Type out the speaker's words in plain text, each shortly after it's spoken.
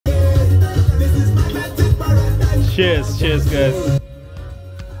Cheers, cheers, guys.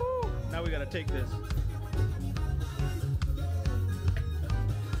 Now we gotta take this.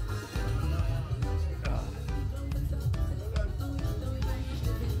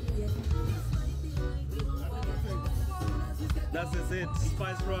 That's just it.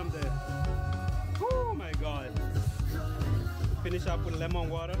 Spice from there. Oh my god. Finish up with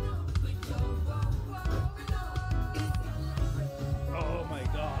lemon water. Oh my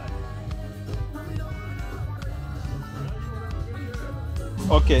god.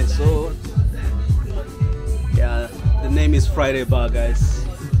 Okay, so yeah, the name is Friday Bar, guys.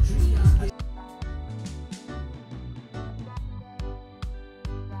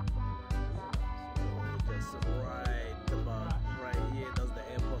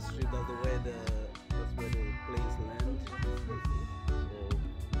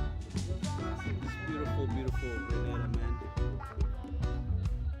 Beautiful Grenada, man.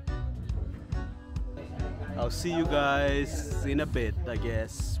 I'll see you guys in a bit, I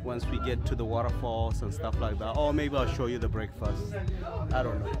guess, once we get to the waterfalls and stuff like that. Or maybe I'll show you the breakfast. I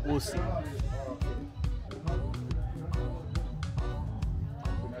don't know. We'll see.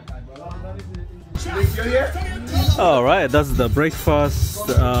 All right, that's the breakfast.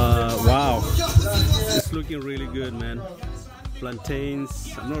 Wow, it's looking really good, man.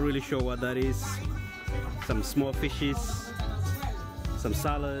 Plantains, I'm not really sure what that is. Some small fishes, some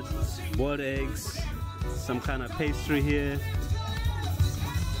salad, boiled eggs, some kind of pastry here,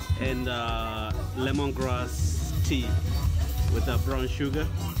 and lemongrass tea with brown sugar.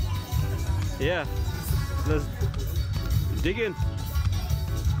 Yeah, let's dig in.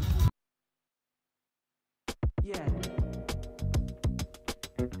 Yeah.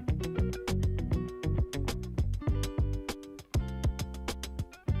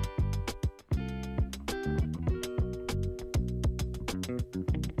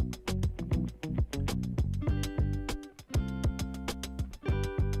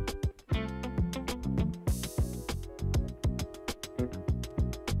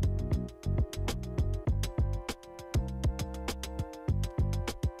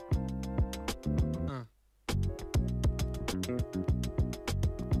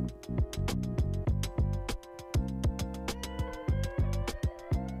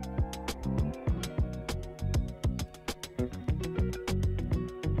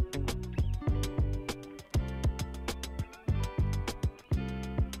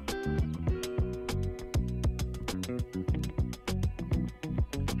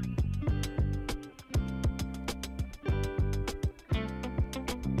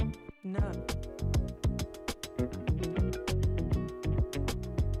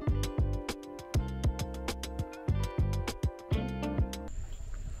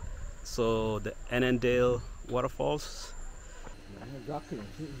 So the Annandale Waterfalls.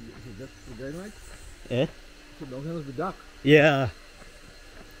 Eh? Yeah.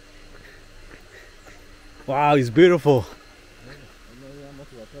 Wow, it's beautiful.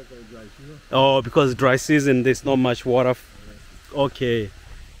 Oh, because dry season, there's not much water. Okay.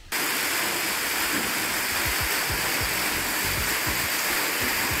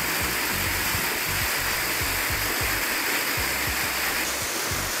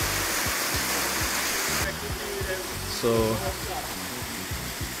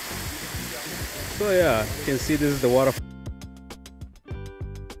 So yeah, you can see this is the water.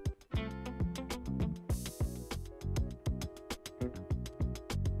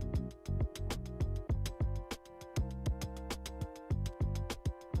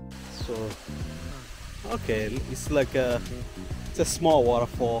 So okay, it's like it's a small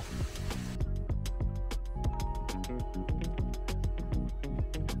waterfall.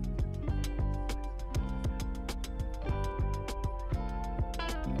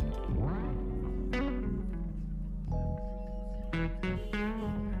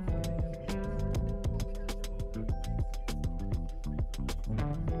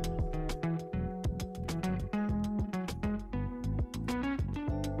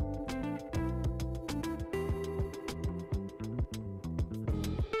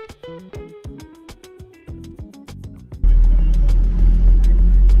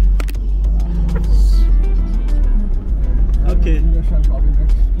 Okay.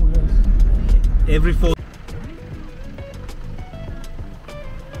 Every 4.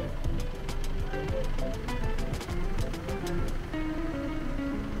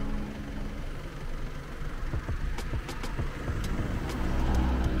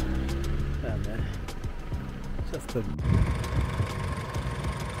 Yeah, man. Just a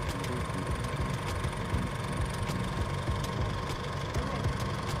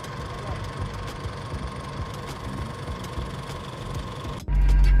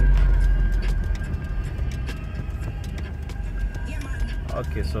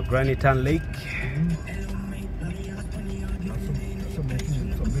Okay, so Etang Lake. Some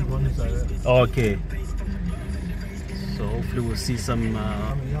big ones are Okay. So hopefully we'll see some.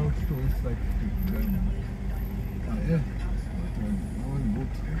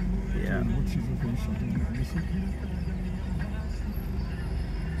 Yeah.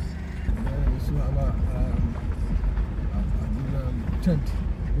 Tent.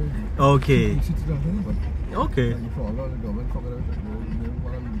 Okay. Okay.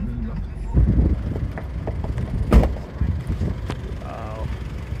 Wow.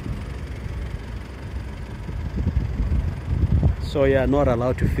 So yeah, not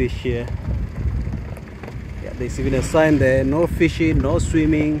allowed to fish here. Yeah, there's even a sign there: no fishing, no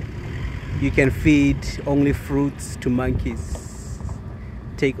swimming. You can feed only fruits to monkeys.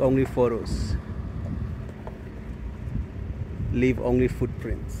 Take only photos. Leave only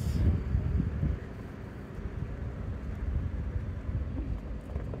footprints.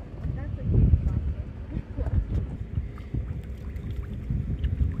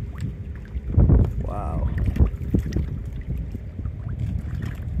 Wow.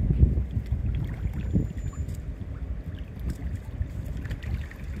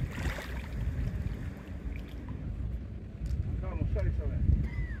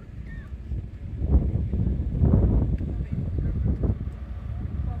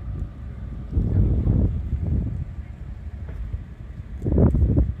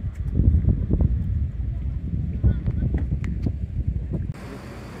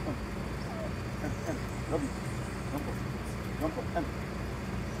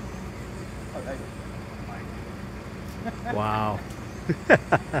 Wow.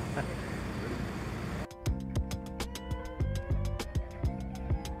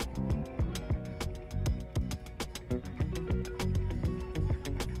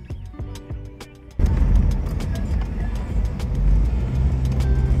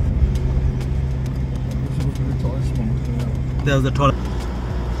 There's the toilet.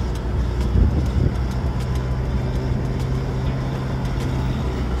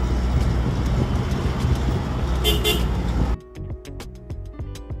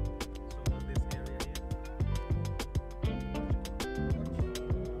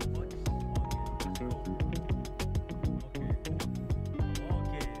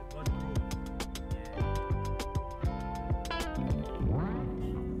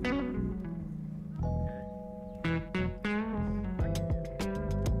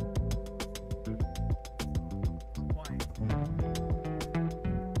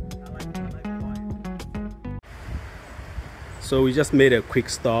 So we just made a quick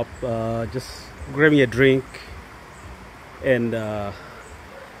stop, just grabbing a drink, and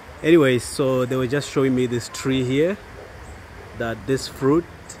anyways, so they were just showing me this tree here, that this fruit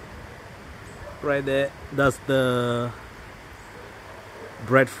right there, that's the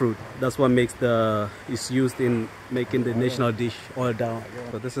breadfruit. That's what makes it's used in making the national dish, oil down.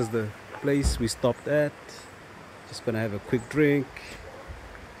 So this is the place we stopped at. Just gonna have a quick drink.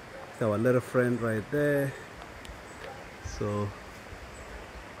 It's our little friend right there. So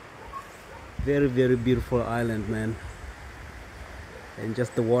very, very beautiful island, man, and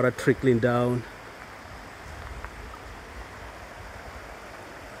just the water trickling down.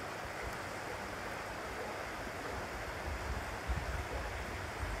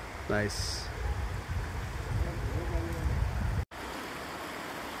 Nice.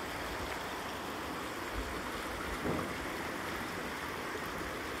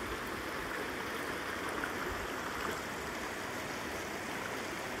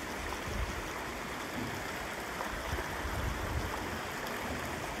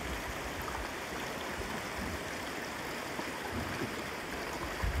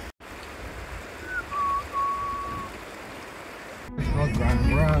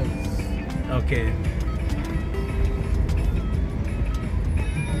 Okay.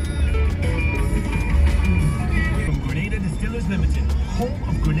 From Grenada Distillers Limited, home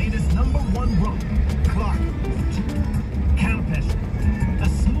of Grenada's #1 rum, Clark, Campus, a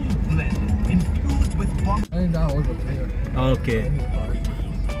smooth blend infused with bump. Okay.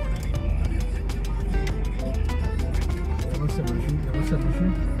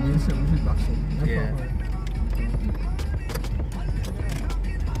 Yeah.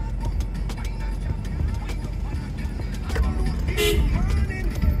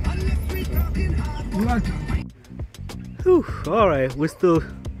 Whew, all right, we're still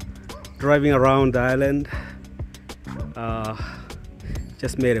driving around the island.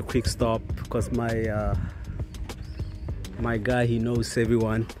 Just made a quick stop because my guy, he knows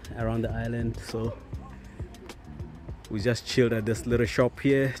everyone around the island, so we just chilled at this little shop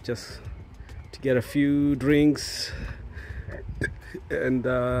here just to get a few drinks and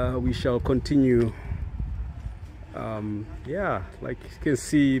we shall continue. Yeah, like you can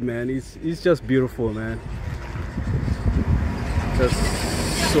see, man, it's just beautiful, man.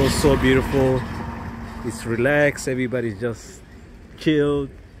 Just so beautiful. It's relaxed, everybody's just chilled,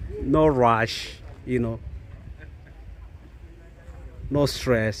 no rush, you know, no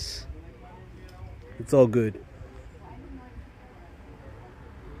stress. It's all good.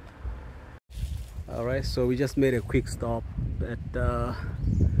 All right, so we just made a quick stop at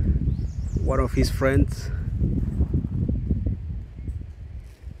one of his friends.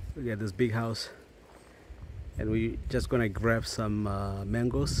 Look at this big house, and we just gonna grab some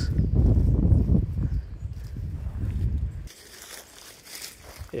mangoes.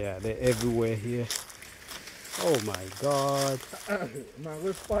 Yeah, they're everywhere here. Oh my god.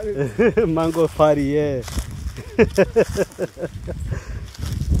 Mango party. Mango party, yeah.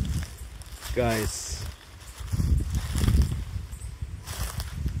 Guys,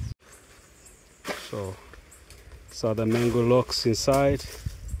 so the mango looks inside.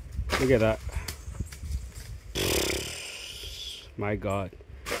 Look at that. My god.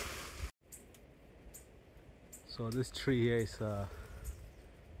 So this tree here is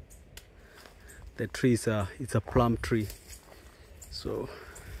the tree is it's a plum tree. So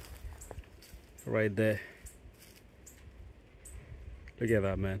right there, look at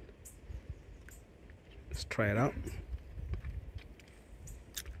that, man. Let's try it out.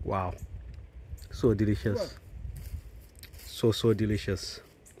 Wow, so delicious, so delicious.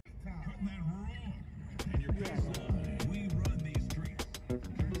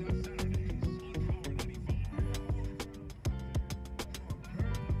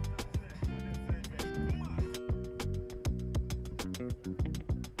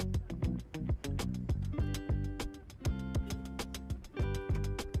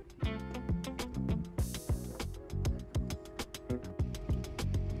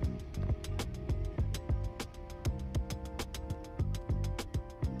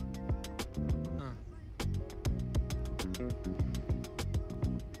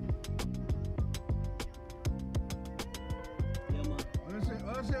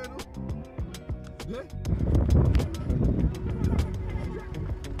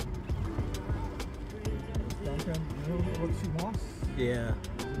 Yeah.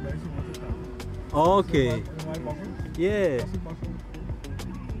 Okay. Yeah.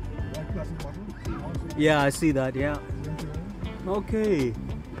 Yeah, I see that. Yeah. Okay.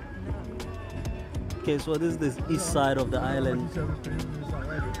 Okay, so this is the east side of the island.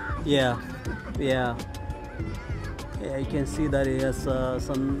 Yeah. Yeah. Yeah, you can see that it has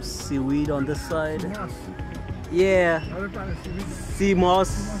some seaweed on this side. Yeah. Sea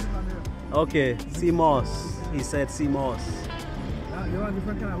moss. Okay, sea moss. He said sea moss.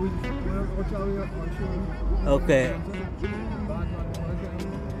 Okay.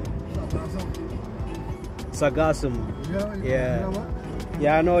 Sargassum. Yeah.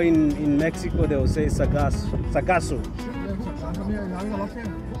 Yeah, I know in Mexico they will say sargasso.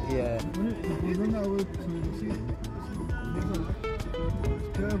 Yeah.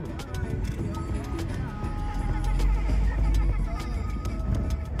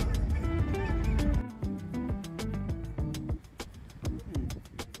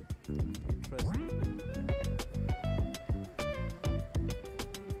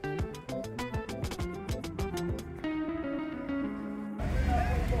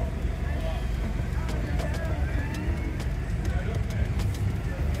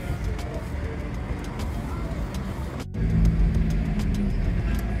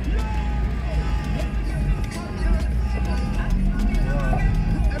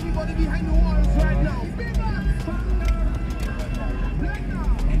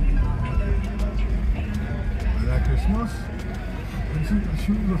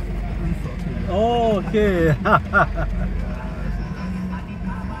 Oh, okay.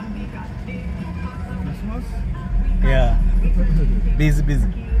 Yeah. Busy.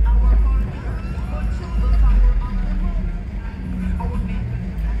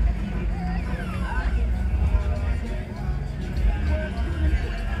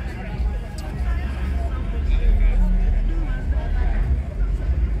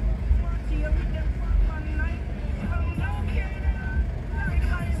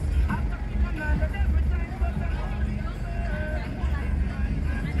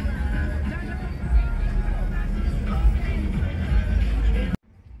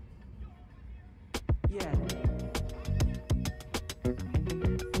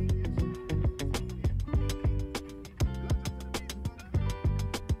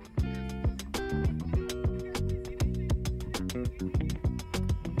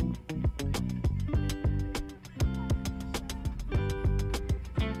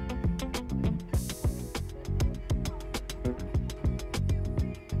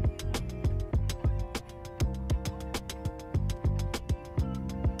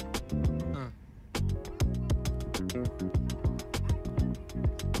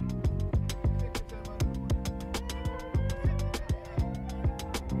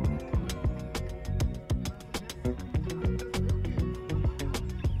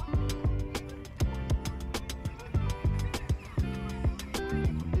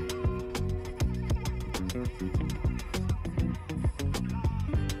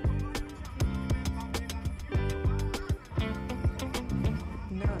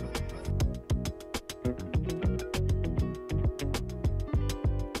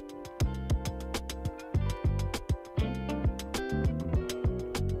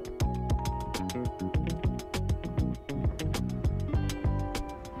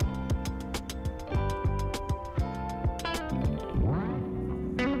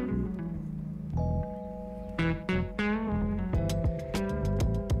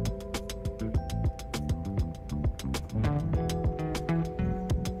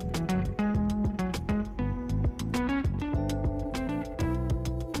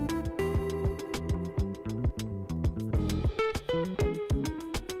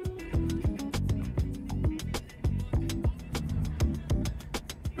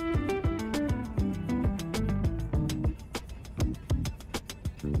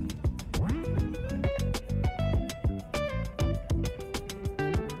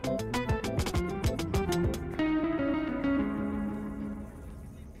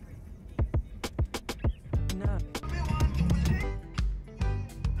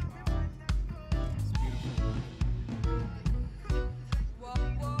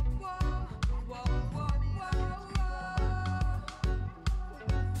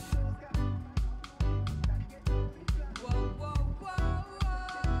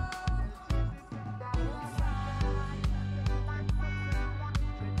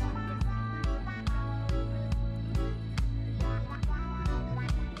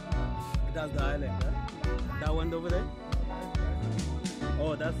 That's the island, huh? That one over there?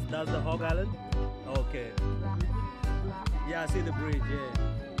 Oh, that's the Hog Island? Okay. Yeah, I see the bridge, yeah.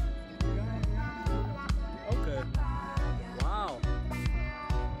 Okay. Wow.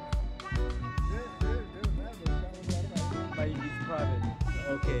 But it's private.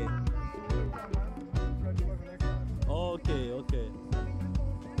 Okay. Okay, okay.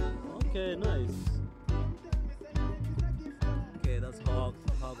 Okay, nice. Okay, that's Hog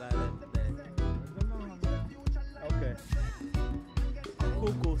Island there. Okay.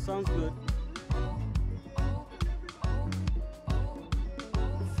 Cool, cool. Sounds good.